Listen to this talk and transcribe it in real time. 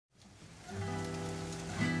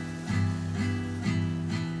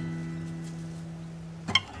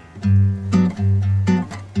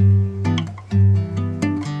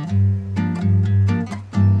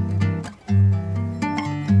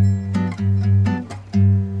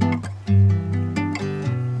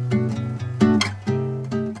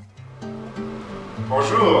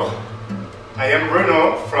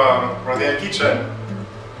kitchen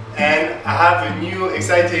and I have a new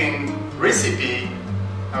exciting recipe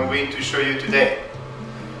I'm going to show you today.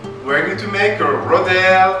 We're going to make a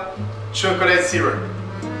Rodale chocolate syrup.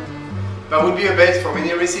 That would be a base for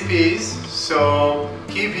many recipes, so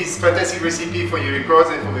keep this fantastic recipe for your records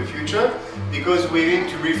and for the future, because we're going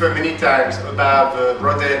to refer many times about the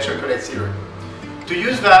Rodale chocolate syrup. To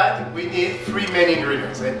use that, we need three main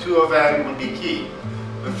ingredients, and two of them will be key.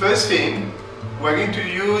 The first thing, we're going to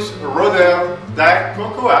use Rodale dark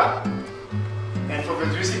cocoa, and for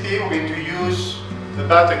this recipe we're going to use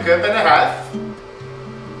about 1.5 cups.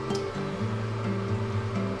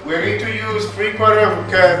 We're going to use 3/4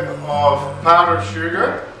 cup of powdered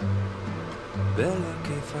sugar,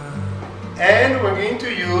 and we're going to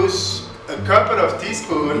use a couple of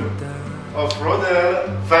teaspoons of Rodale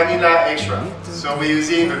vanilla extract. So we're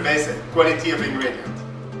using the best quality of ingredient.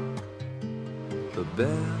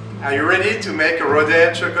 Are you ready to make a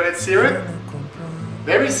Rodale chocolate syrup?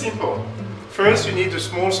 Very simple. First you need a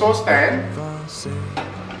small saucepan,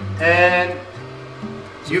 and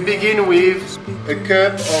you begin with a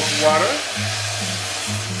cup of water.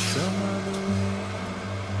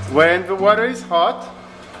 When the water is hot,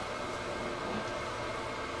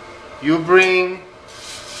 you bring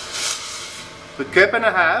 1.5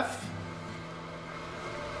 cups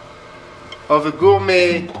of a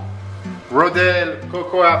gourmet Rodale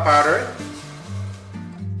cocoa powder.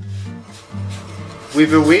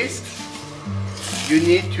 With a whisk, you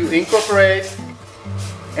need to incorporate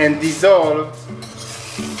and dissolve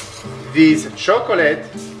this chocolate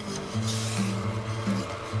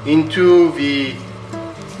into the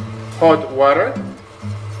hot water.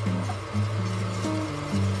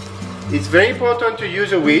 It's very important to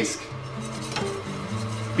use a whisk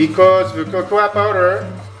because the cocoa powder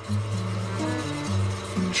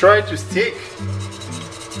tries to stick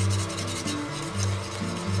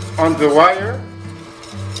on the wire,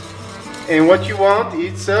 and what you want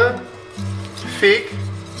is a thick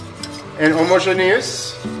and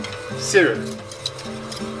homogeneous syrup.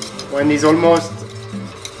 When it's almost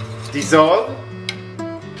dissolved,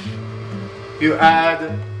 you add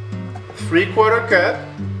 3/4 cup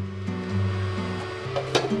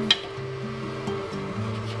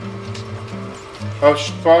of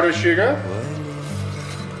powdered sugar,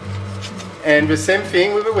 and the same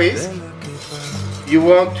thing with a whisk. You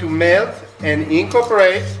want to melt and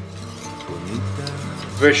incorporate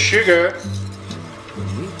the sugar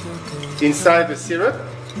inside the syrup.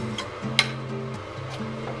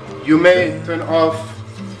 You may turn off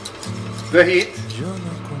the heat.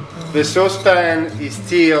 The saucepan is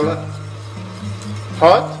still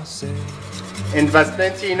hot, and that's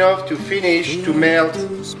plenty enough to finish to melt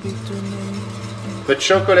the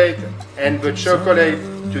chocolate and the chocolate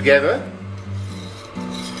together.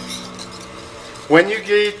 When you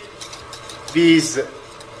get this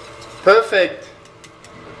perfect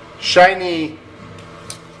shiny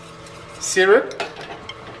syrup,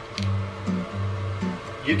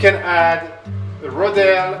 you can add a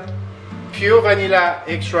Rodale pure vanilla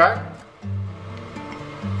extract,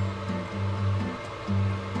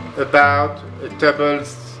 about a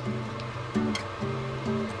tablespoon,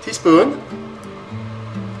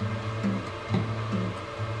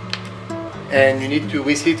 and you need to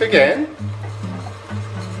whisk it again.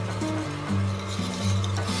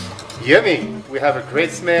 Yummy! We have a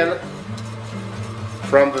great smell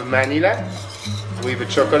from the vanilla with the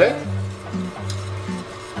chocolate,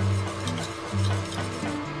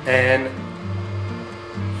 and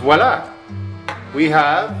voila! We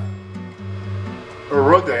have a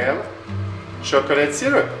Rodale chocolate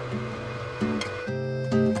syrup.